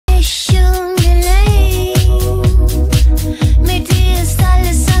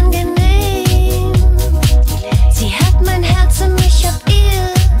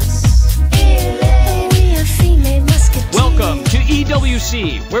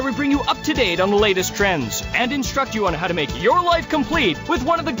where we bring you up to date on the latest trends and instruct you on how to make your life complete with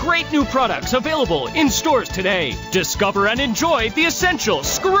one of the great new products available in stores today. Discover and enjoy the Essential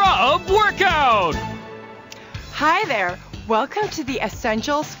Scrub Workout! Hi there. Welcome to the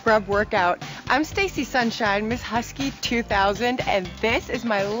Essential Scrub Workout. I'm Stacy Sunshine, Miss Husky 2000, and this is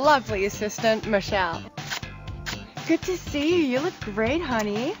my lovely assistant, Michelle. Good to see you. You look great,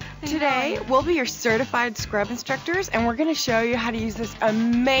 honey. Today, we'll be your certified scrub instructors, and we're going to show you how to use this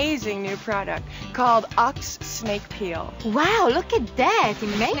amazing new product called Ox Snake Peel. Wow, look at that.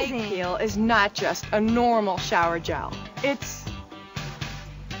 Amazing. Snake Peel is not just a normal shower gel. It's...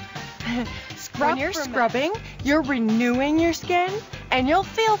 When you're scrubbing, you're renewing your skin, and you'll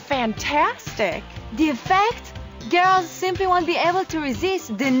feel fantastic. The effect? Girls simply won't be able to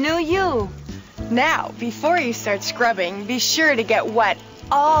resist the new you. Now, before you start scrubbing, be sure to get wet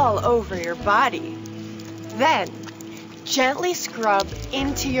all over your body. Then, gently scrub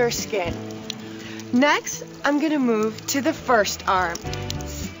into your skin. Next, I'm going to move to the first arm.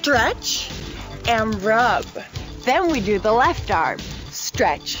 Stretch and rub. Then we do the left arm.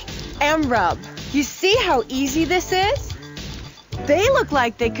 Stretch and rub. You see how easy this is? They look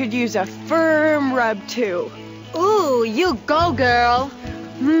like they could use a firm rub too. Ooh, you go, girl.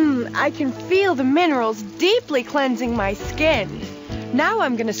 I can feel the minerals deeply cleansing my skin. Now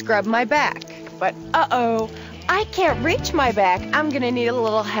I'm gonna scrub my back. But I can't reach my back. I'm gonna need a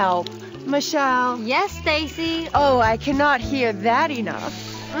little help. Michelle? Yes, Stacy? Oh, I cannot hear that enough.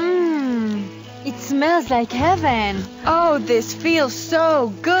 It smells like heaven. Oh, this feels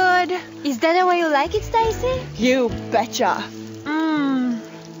so good. Is that the way you like it, Stacy? You betcha.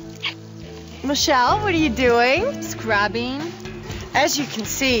 Michelle, what are you doing? Scrubbing. As you can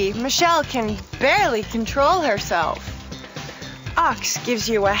see, Michelle can barely control herself. Ox gives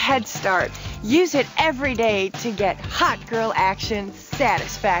you a head start. Use it every day to get hot girl action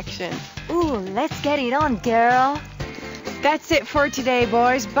satisfaction. Ooh, let's get it on, girl. That's it for today,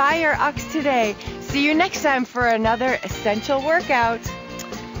 boys. Buy your Ox today. See you next time for another essential workout.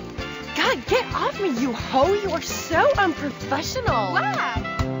 God, get off me, you hoe. You are so unprofessional. Wow.